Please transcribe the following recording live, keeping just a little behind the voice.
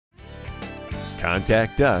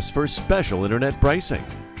Contact us for special internet pricing.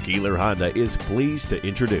 Keeler Honda is pleased to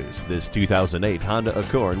introduce this 2008 Honda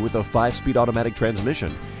Accord with a 5-speed automatic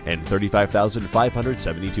transmission and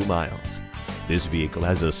 35,572 miles. This vehicle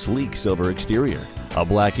has a sleek silver exterior, a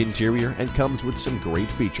black interior, and comes with some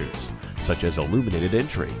great features, such as illuminated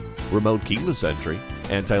entry, remote keyless entry,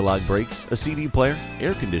 anti-lock brakes, a CD player,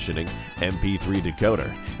 air conditioning, MP3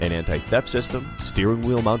 decoder, an anti-theft system, steering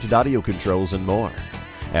wheel mounted audio controls, and more.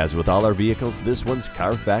 As with all our vehicles, this one's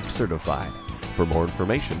Carfax certified. For more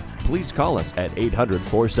information, please call us at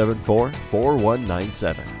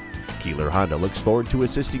 800-474-4197. Keeler Honda looks forward to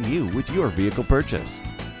assisting you with your vehicle purchase.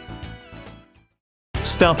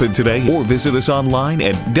 Stop in today or visit us online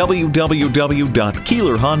at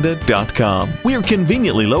www.keelerhonda.com. We are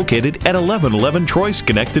conveniently located at 1111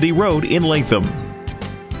 Troy-Schenectady Road in Latham.